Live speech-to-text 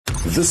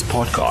This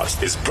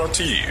podcast is brought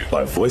to you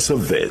by Voice of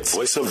Vets.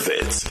 Voice of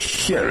Vets.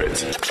 Hear it.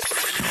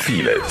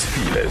 Feel it.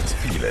 Feel it.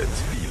 Feel it.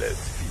 Feel it.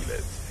 Feel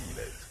it.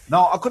 Feel it.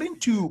 Now,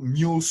 according to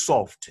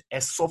MuleSoft, a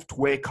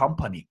software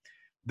company,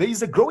 there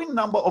is a growing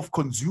number of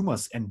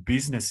consumers and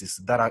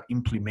businesses that are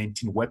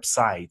implementing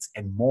websites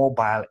and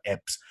mobile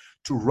apps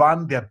to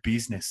run their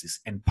businesses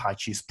and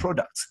purchase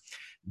products.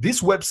 These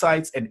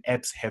websites and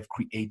apps have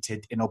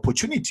created an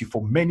opportunity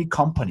for many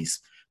companies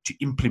to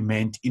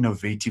implement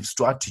innovative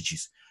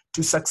strategies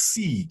to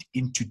succeed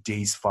in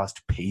today's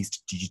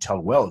fast-paced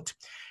digital world.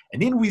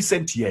 And in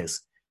recent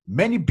years,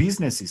 many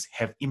businesses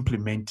have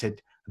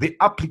implemented the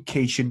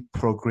application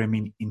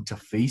programming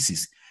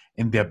interfaces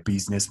in their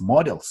business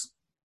models.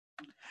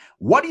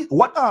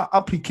 What are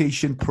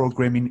application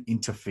programming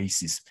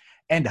interfaces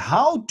and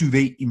how do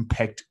they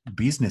impact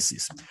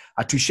businesses?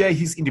 To share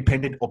his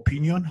independent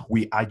opinion,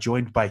 we are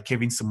joined by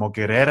Kevin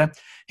Ssemwogerere.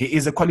 He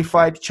is a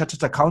qualified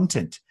chartered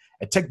accountant,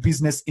 a tech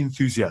business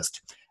enthusiast,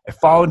 a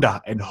founder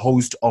and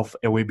host of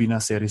a webinar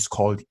series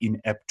called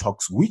In-App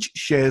Talks, which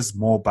shares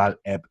mobile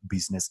app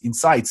business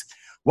insights.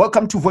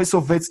 Welcome to Voice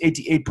of Vets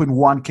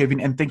 88.1, Kevin,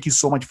 and thank you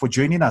so much for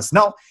joining us.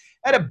 Now,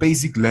 at a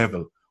basic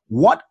level,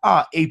 what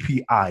are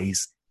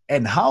APIs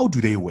and how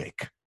do they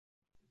work?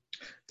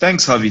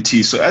 Thanks,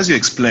 HarvyT. So as you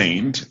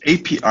explained,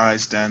 API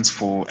stands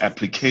for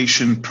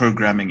Application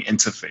Programming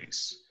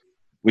Interface,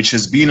 which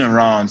has been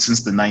around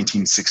since the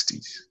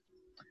 1960s.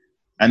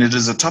 And it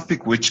is a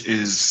topic which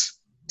is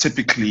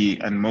typically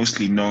and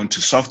mostly known to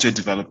software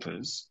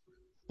developers,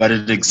 but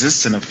it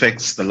exists and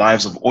affects the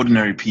lives of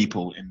ordinary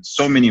people in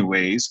so many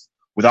ways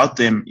without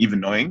them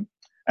even knowing,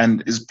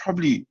 and is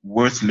probably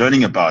worth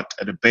learning about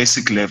at a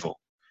basic level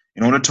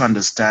in order to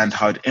understand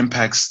how it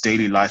impacts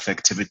daily life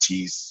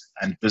activities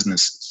and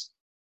businesses.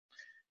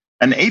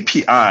 An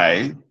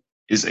API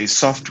is a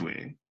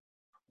software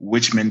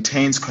which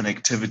maintains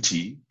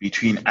connectivity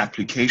between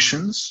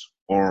applications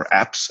or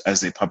apps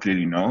as they're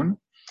popularly known,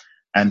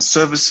 and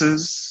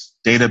services,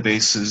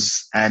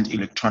 databases, and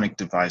electronic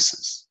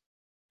devices.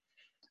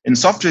 In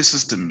software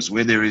systems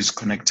where there is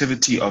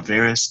connectivity of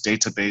various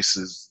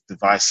databases,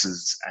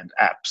 devices, and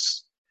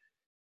apps,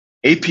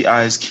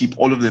 APIs keep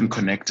all of them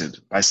connected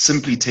by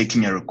simply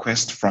taking a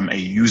request from a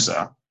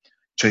user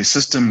to a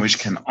system which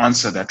can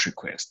answer that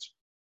request.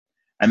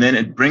 And then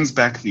it brings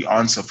back the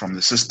answer from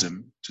the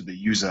system to the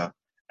user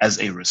as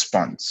a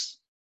response.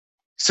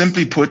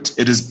 Simply put,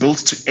 it is built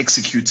to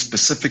execute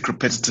specific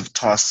repetitive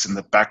tasks in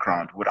the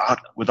background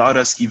without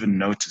us even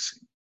noticing.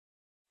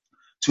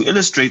 To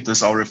illustrate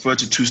this, I'll refer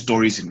to two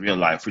stories in real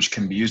life which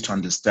can be used to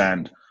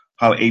understand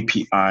how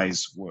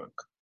APIs work.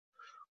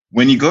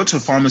 When you go to a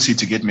pharmacy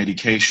to get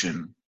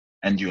medication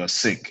and you are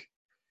sick,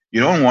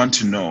 you don't want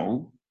to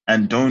know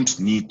and don't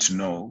need to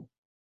know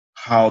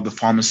how the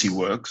pharmacy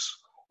works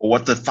or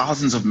what the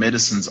thousands of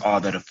medicines are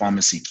that a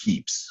pharmacy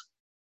keeps.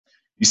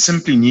 You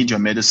simply need your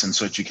medicine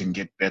so that you can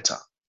get better.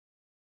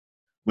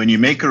 When you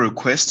make a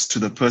request to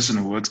the person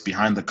who works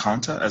behind the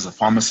counter as a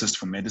pharmacist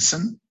for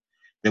medicine,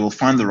 they will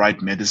find the right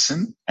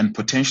medicine and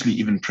potentially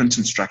even print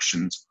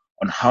instructions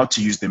on how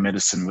to use their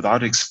medicine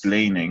without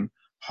explaining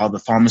how the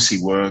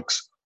pharmacy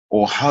works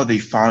or how they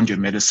found your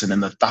medicine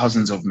and the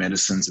thousands of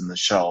medicines in the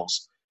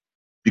shelves,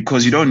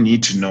 because you don't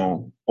need to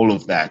know all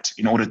of that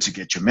in order to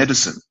get your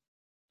medicine.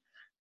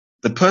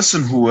 The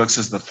person who works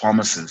as the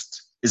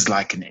pharmacist is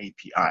like an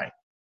API.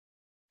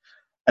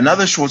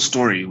 Another short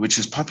story, which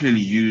is popularly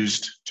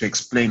used to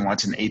explain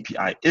what an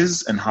API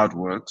is and how it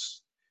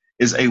works,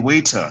 is a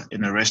waiter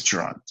in a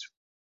restaurant.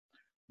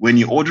 When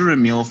you order a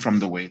meal from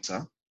the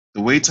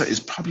waiter is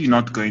probably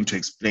not going to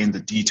explain the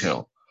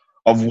detail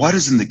of what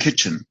is in the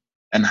kitchen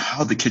and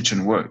how the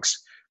kitchen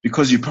works,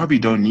 because you probably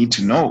don't need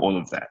to know all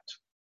of that.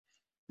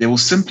 They will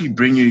simply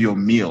bring you your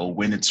meal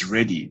when it's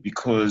ready,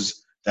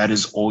 because that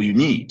is all you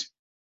need.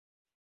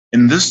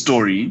 In this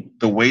story,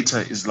 the waiter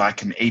is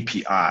like an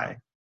API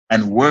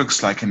and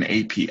works like an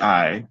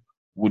API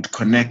would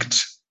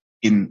connect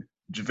in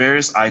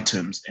various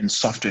items in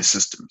software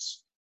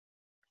systems.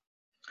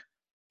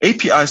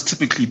 APIs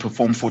typically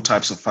perform 4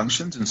 types of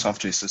functions in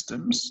software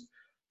systems.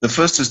 The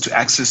first is to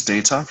access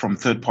data from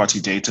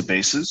third-party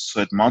databases so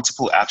that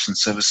multiple apps and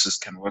services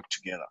can work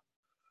together.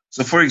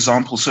 So for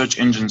example, search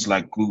engines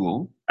like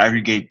Google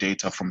aggregate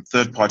data from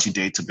third-party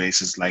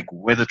databases like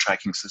weather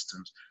tracking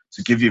systems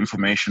to give you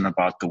information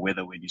about the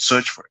weather when you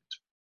search for it.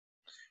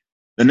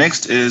 The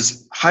next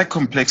is high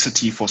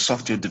complexity for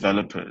software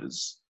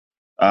developers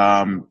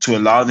to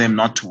allow them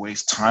not to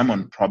waste time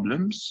on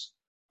problems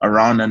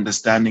around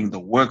understanding the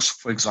works,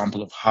 for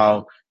example, of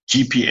how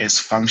GPS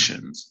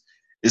functions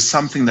is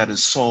something that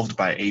is solved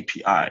by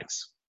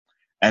APIs.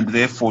 And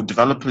therefore,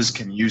 developers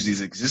can use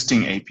these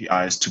existing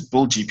APIs to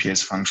build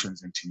GPS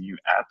functions into new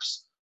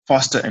apps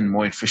faster and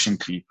more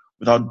efficiently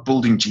without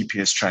building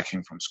GPS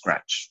tracking from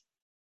scratch.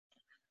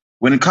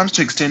 When it comes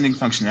to extending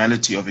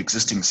functionality of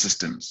existing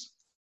systems,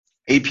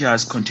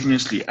 APIs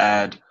continuously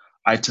add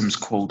items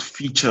called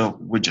feature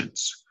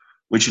widgets,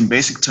 which in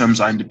basic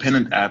terms are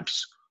independent apps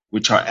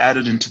which are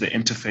added into the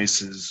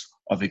interfaces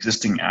of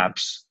existing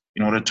apps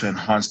in order to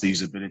enhance the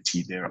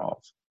usability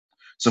thereof.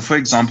 So for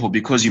example,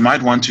 because you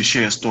might want to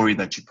share a story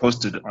that you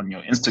posted on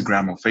your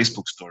Instagram or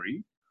Facebook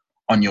story,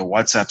 on your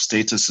WhatsApp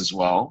status as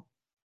well,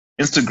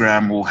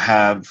 Instagram will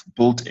have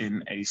built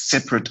in a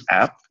separate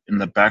app in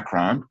the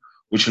background,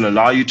 which will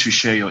allow you to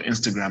share your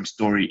Instagram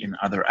story in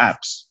other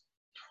apps.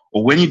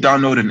 Or when you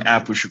download an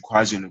app which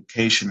requires your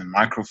location and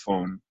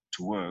microphone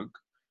to work,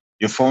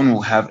 your phone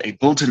will have a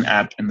built-in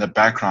app in the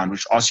background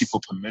which asks you for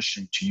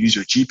permission to use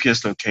your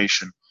GPS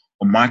location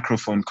or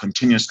microphone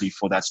continuously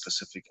for that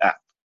specific app.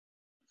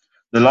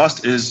 The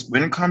last is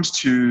when it comes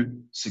to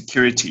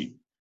security,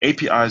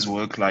 APIs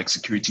work like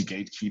security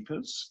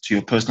gatekeepers to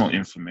your personal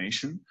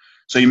information.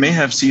 So you may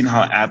have seen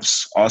how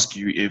apps ask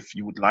you if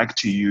you would like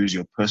to use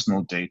your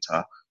personal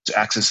data to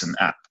access an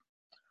app.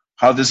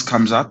 How this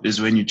comes up is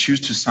when you choose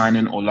to sign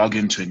in or log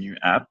into a new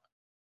app,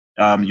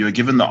 you're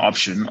given the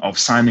option of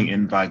signing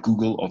in via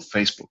Google or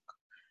Facebook.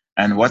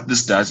 And what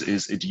this does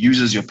is it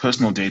uses your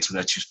personal data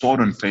that you stored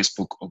on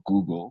Facebook or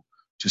Google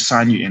to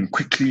sign you in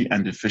quickly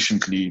and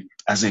efficiently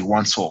as a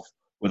once-off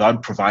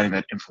without providing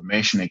that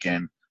information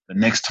again the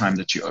next time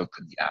that you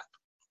open the app.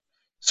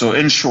 So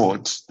in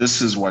short, this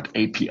is what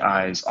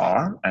APIs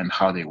are and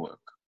how they work.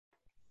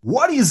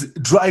 What is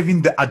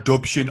driving the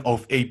adoption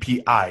of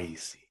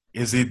APIs?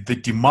 Is it the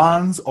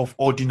demands of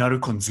ordinary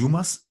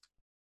consumers?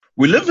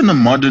 We live in a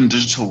modern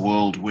digital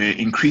world where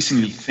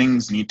increasingly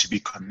things need to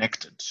be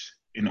connected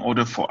in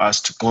order for us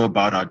to go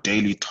about our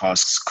daily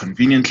tasks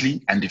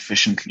conveniently and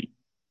efficiently.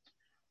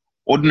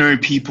 Ordinary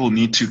people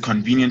need to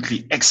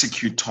conveniently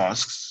execute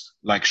tasks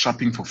like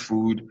shopping for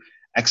food,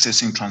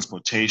 accessing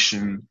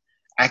transportation,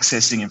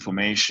 accessing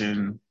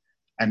information,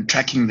 and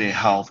tracking their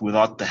health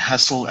without the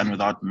hassle and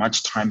without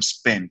much time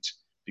spent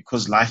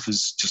because life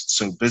is just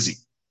so busy.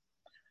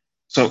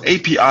 So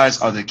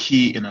APIs are the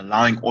key in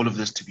allowing all of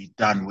this to be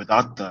done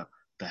without the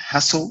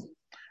hassle.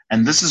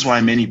 And this is why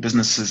many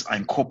businesses are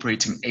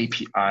incorporating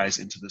APIs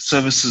into the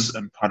services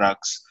and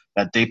products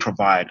that they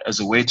provide as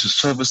a way to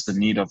service the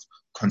need of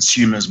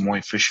consumers more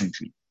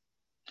efficiently.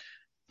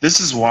 This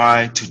is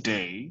why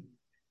today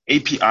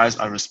APIs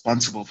are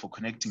responsible for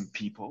connecting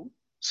people,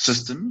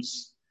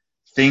 systems,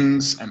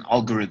 things, and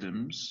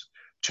algorithms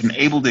to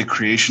enable the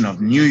creation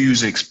of new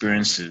user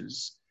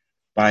experiences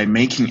by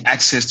making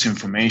access to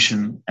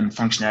information and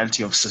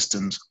functionality of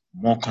systems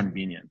more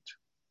convenient.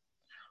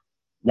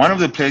 One of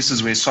the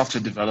places where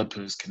software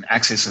developers can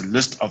access a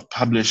list of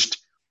published,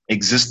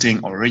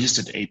 existing, or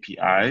registered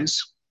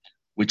APIs,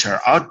 which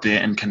are out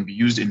there and can be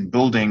used in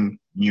building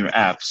new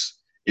apps,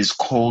 is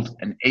called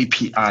an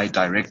API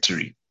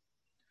directory.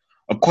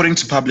 According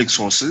to public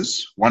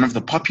sources, one of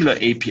the popular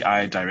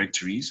API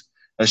directories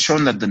has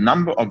shown that the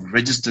number of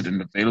registered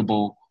and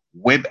available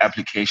web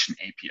application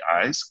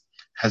APIs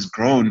has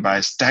grown by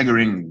a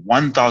staggering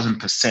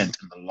 1,000% in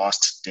the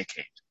last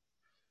decade.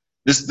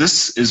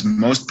 This is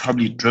most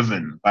probably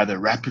driven by the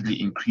rapidly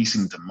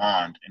increasing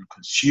demand and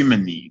consumer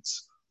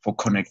needs for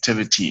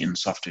connectivity in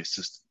software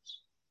systems.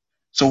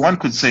 So one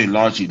could say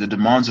largely the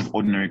demands of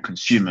ordinary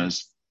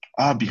consumers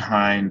are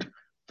behind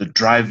the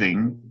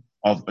driving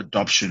of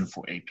adoption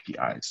for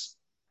APIs.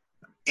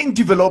 In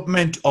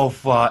development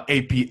of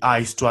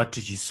API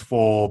strategies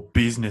for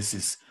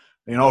businesses,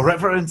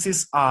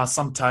 references are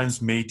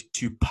sometimes made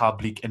to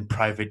public and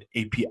private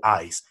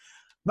APIs.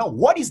 Now,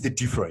 what is the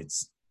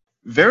difference?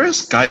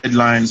 Various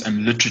guidelines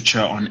and literature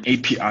on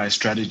API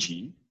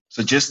strategy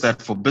suggest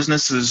that for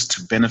businesses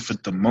to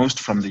benefit the most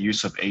from the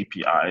use of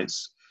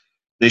APIs,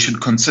 they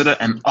should consider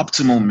an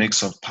optimal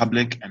mix of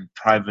public and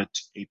private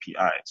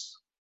APIs.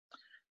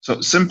 So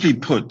simply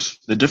put,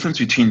 the difference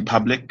between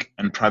public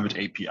and private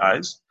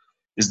APIs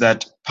is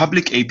that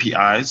public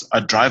APIs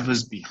are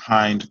drivers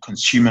behind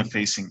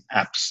consumer-facing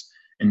apps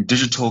in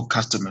digital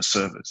customer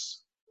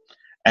service,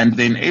 and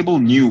they enable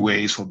new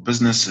ways for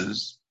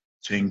businesses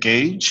to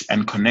engage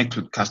and connect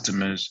with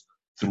customers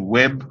through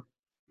web,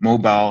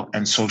 mobile,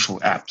 and social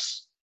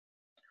apps.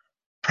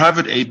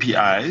 Private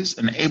APIs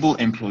enable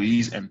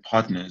employees and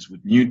partners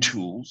with new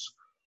tools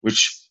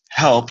which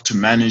help to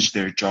manage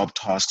their job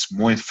tasks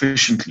more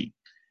efficiently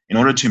in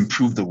order to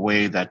improve the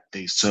way that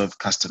they serve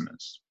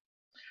customers.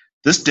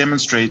 This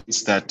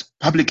demonstrates that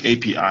public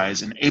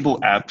APIs enable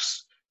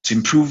apps to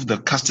improve the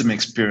customer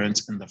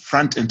experience in the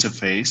front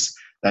interface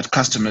that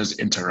customers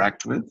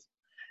interact with,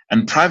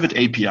 and private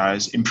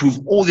APIs improve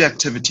all the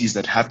activities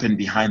that happen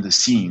behind the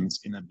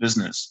scenes in a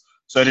business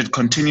so that it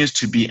continues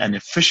to be an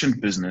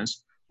efficient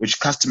business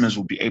which customers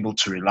will be able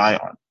to rely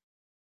on.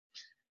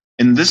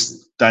 In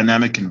this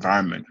dynamic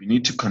environment, we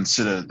need to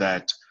consider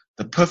that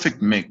the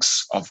perfect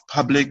mix of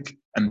public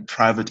and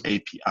private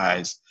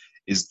APIs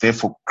is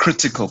therefore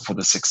critical for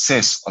the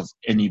success of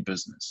any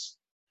business,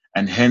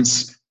 and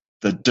hence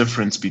the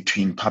difference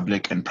between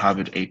public and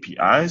private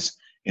APIs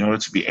in order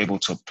to be able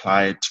to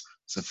apply it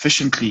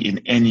sufficiently in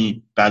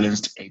any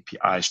balanced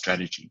API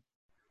strategy.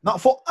 Now,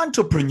 for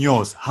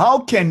entrepreneurs,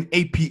 how can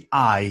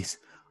APIs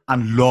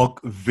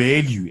unlock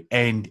value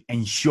and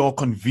ensure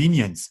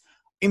convenience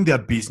in their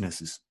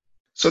businesses?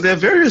 So there are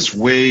various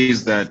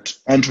ways that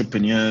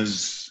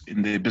entrepreneurs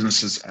in their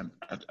businesses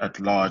at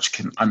large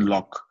can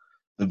unlock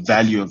the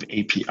value of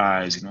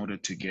APIs in order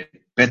to get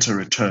better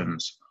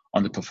returns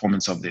on the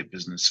performance of their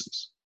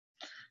businesses.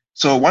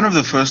 So one of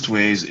the first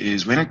ways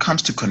is when it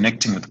comes to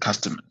connecting with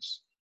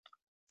customers.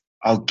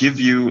 I'll give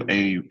you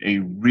a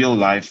real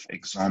life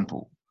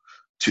example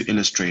to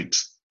illustrate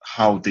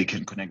how they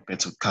can connect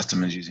better with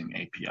customers using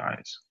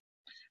APIs.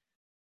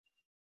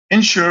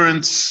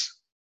 Insurance,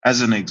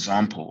 as an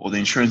example, or the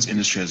insurance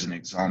industry as an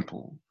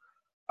example,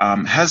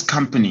 has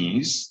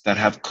companies that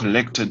have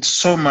collected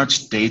so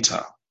much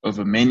data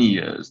over many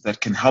years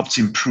that can help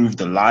to improve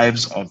the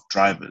lives of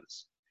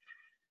drivers.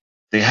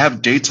 They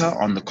have data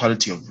on the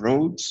quality of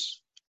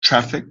roads,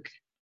 traffic,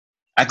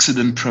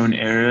 accident-prone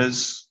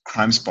areas,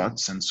 crime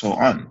spots, and so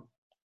on.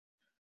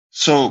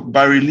 So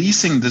by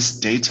releasing this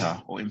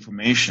data or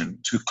information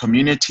to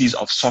communities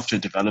of software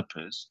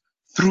developers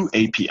through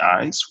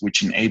APIs,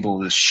 which enable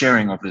the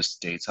sharing of this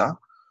data,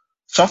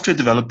 software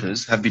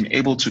developers have been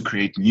able to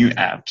create new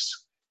apps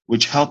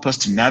which help us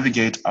to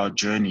navigate our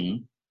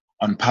journey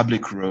on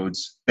public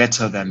roads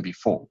better than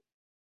before.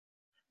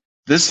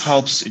 This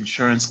helps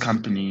insurance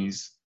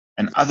companies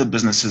and other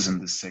businesses in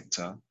this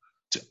sector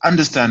to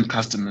understand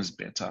customers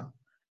better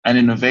and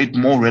innovate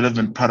more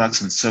relevant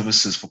products and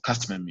services for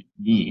customer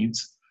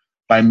needs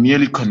by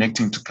merely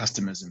connecting to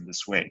customers in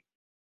this way.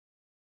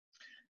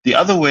 The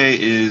other way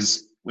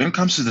is when it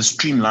comes to the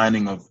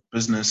streamlining of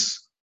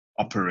business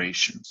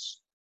operations.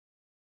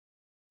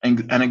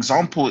 And an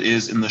example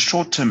is in the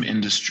short-term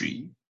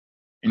industry,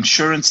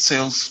 insurance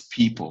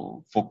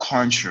salespeople for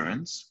car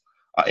insurance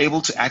are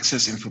able to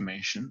access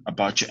information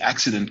about your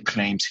accident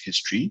claims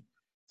history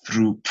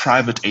through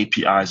private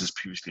APIs as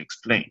previously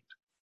explained.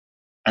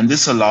 And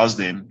this allows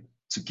them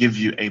to give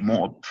you a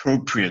more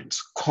appropriate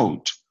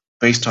quote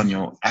based on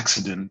your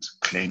accident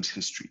claims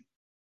history.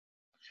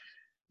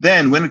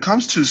 Then when it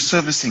comes to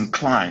servicing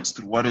clients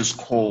through what is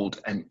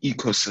called an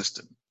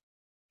ecosystem,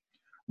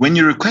 when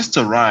you request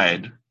a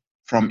ride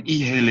from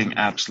e-hailing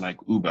apps like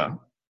Uber,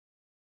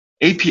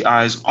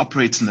 APIs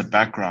operate in the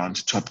background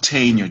to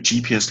obtain your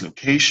GPS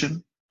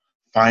location,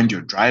 find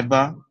your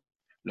driver,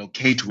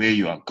 locate where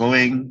you are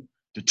going,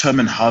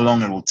 determine how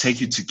long it will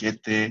take you to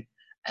get there,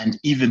 and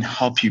even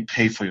help you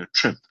pay for your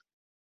trip.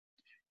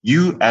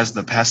 You as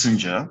the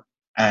passenger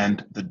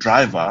and the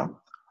driver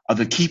are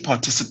the key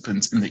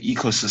participants in the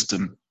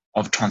ecosystem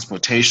of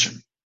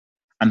transportation.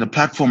 And a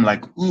platform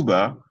like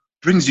Uber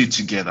brings you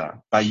together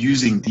by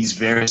using these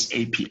various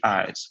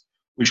APIs,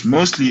 which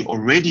mostly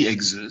already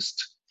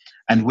exist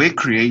and were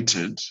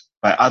created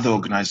by other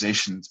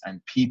organizations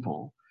and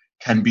people,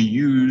 can be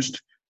used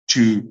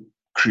to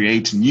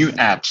create new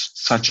apps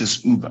such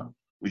as Uber,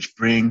 which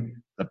bring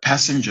the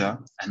passenger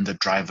and the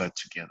driver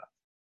together.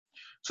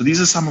 So these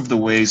are some of the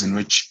ways in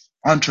which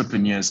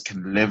entrepreneurs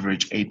can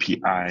leverage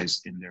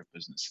APIs in their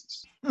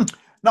businesses.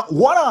 Now,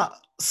 what are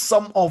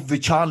some of the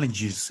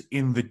challenges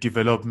in the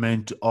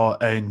development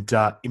and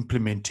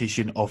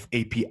implementation of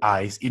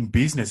APIs in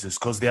businesses?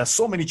 Because there are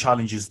so many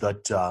challenges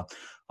that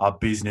our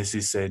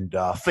businesses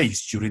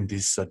face during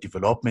this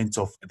development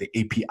of the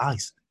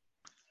APIs.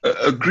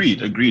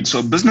 Agreed.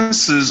 So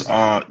businesses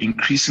are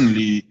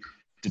increasingly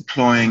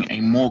deploying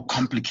a more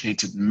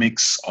complicated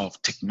mix of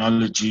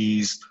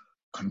technologies,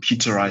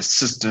 computerized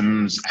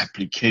systems,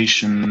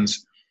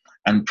 applications,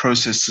 and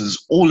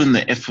processes, all in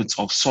the efforts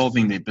of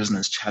solving their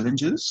business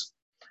challenges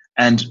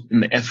and in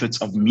the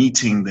efforts of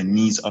meeting the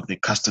needs of their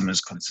customers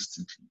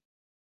consistently.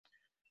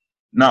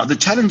 Now, the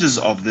challenges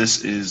of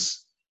this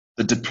is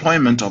the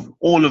deployment of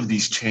all of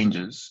these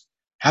changes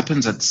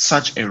happens at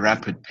such a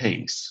rapid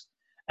pace,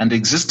 and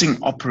existing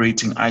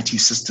operating IT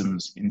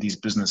systems in these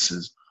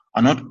businesses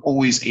are not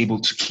always able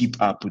to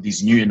keep up with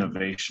these new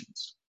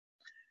innovations.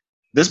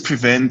 This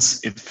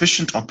prevents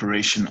efficient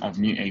operation of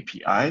new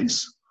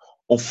APIs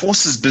or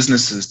forces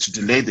businesses to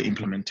delay the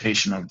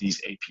implementation of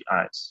these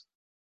APIs.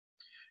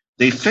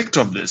 The effect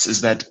of this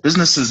is that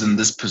businesses in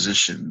this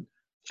position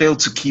fail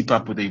to keep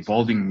up with the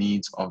evolving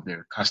needs of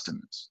their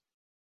customers.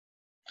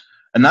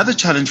 Another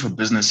challenge for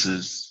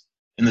businesses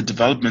in the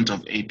development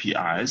of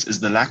APIs is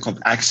the lack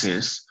of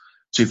access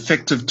to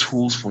effective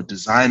tools for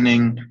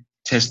designing,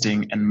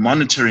 testing, and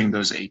monitoring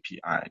those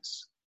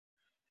APIs.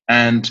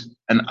 And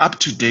an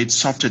up-to-date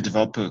software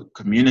developer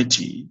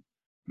community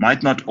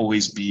might not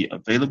always be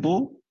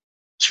available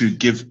to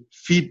give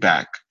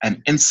feedback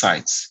and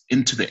insights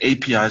into the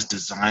API's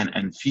design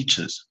and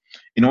features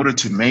in order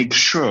to make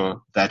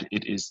sure that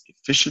it is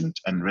efficient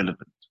and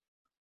relevant.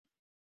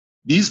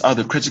 These are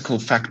the critical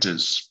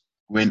factors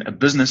when a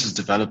business is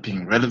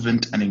developing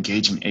relevant and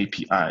engaging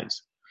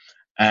APIs,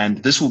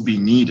 and this will be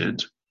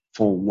needed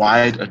for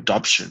wide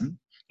adoption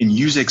in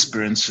user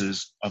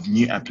experiences of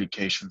new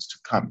applications to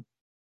come.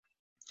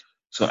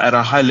 So at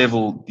a high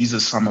level, these are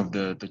some of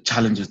the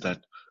challenges that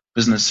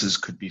businesses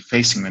could be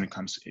facing when it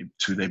comes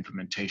to the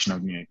implementation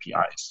of new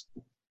APIs.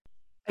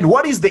 And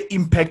what is the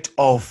impact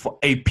of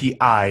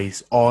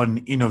APIs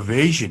on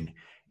innovation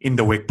in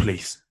the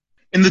workplace?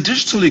 In the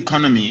digital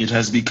economy, it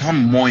has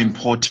become more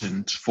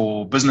important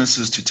for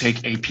businesses to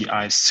take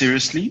APIs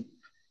seriously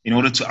in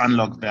order to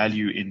unlock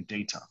value in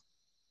data.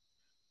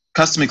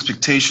 Customer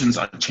expectations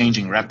are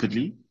changing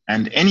rapidly,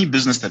 And any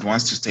business that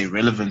wants to stay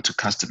relevant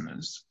to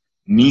customers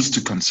needs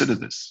to consider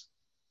this.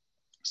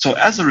 So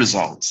as a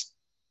result,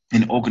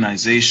 in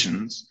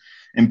organizations,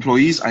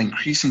 employees are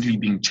increasingly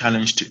being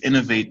challenged to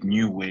innovate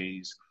new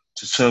ways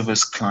to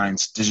service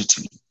clients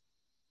digitally.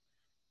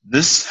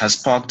 This has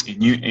sparked a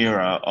new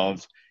era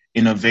of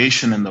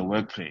innovation in the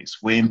workplace,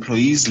 where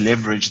employees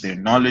leverage their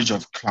knowledge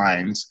of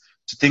clients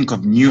to think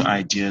of new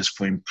ideas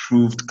for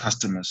improved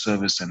customer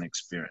service and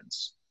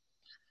experience.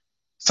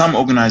 Some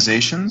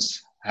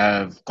organizations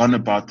have gone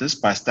about this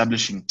by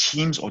establishing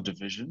teams or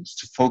divisions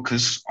to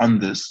focus on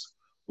this,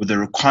 with the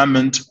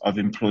requirement of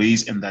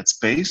employees in that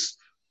space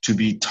to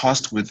be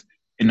tasked with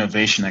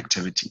innovation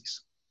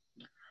activities.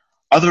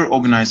 Other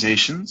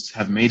organizations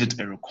have made it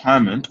a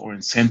requirement or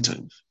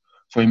incentive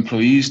for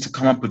employees to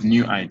come up with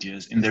new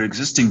ideas in their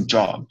existing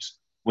jobs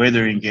where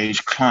they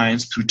engage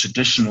clients through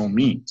traditional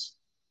means.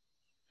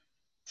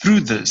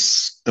 Through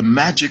this, the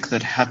magic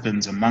that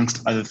happens,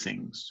 amongst other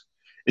things,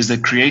 is the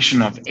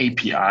creation of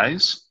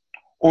APIs,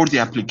 or the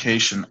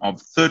application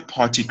of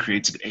third-party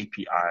created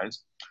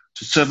APIs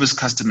to service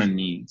customer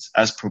needs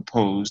as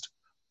proposed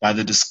by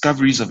the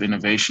discoveries of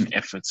innovation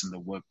efforts in the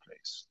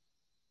workplace.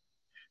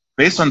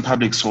 Based on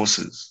public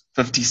sources,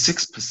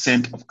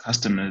 56% of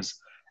customers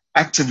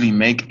actively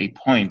make a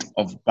point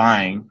of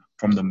buying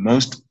from the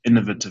most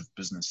innovative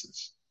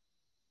businesses.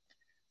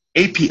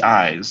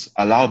 APIs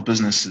allow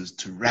businesses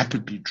to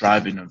rapidly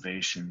drive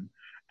innovation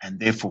and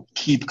therefore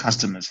keep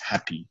customers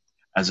happy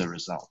as a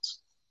result.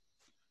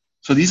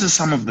 So these are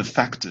some of the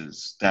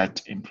factors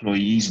that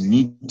employees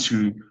need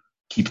to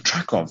keep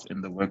track of in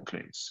the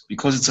workplace,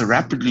 because it's a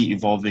rapidly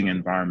evolving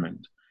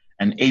environment,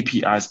 and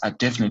APIs are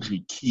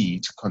definitely key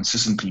to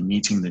consistently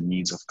meeting the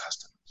needs of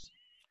customers.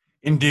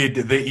 Indeed,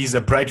 there is a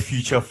bright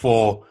future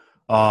for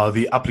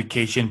the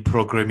application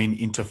programming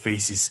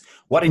interfaces.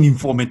 What an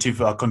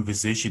informative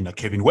conversation,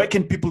 Kevin. Where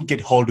can people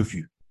get hold of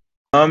you?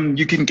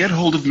 You can get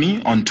hold of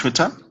me on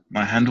Twitter.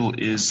 My handle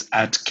is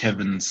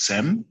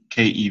 @KevinSem,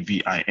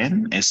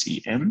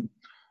 KevinSem,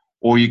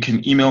 or you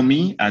can email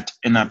me at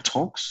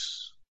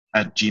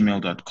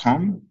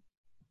inaptalks@gmail.com.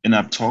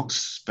 Inaptalks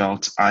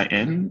spelled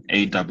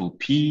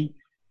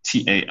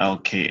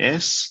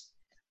INAPPTALKS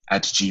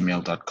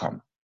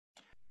 @gmail.com.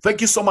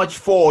 Thank you so much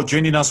for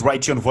joining us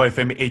right here on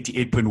VoFM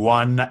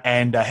 88.1,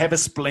 and have a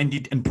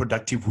splendid and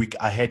productive week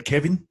ahead,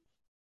 Kevin.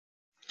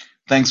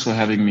 Thanks for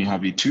having me,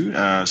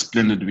 HarvyT.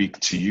 Splendid week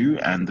to you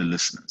and the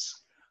listeners.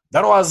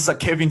 That was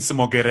Kevin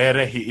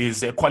Ssemwogerere. He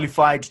is a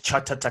qualified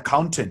chartered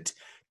accountant,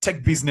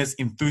 tech business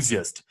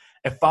enthusiast,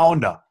 a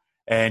founder,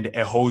 and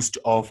a host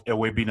of a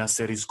webinar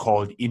series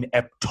called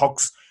In-App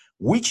Talks,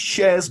 which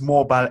shares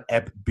mobile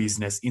app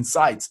business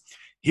insights.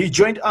 He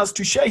joined us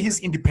to share his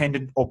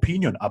independent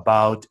opinion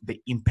about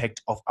the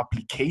impact of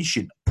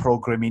application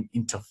programming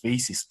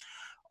interfaces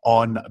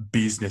on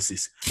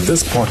businesses.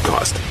 This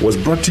podcast was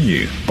brought to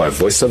you by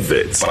Voice of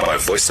Wits.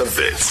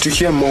 To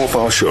hear more of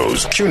our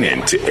shows, tune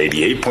in to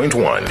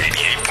 88.1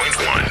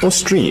 or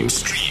stream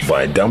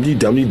via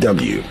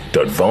www.vofm.co.za.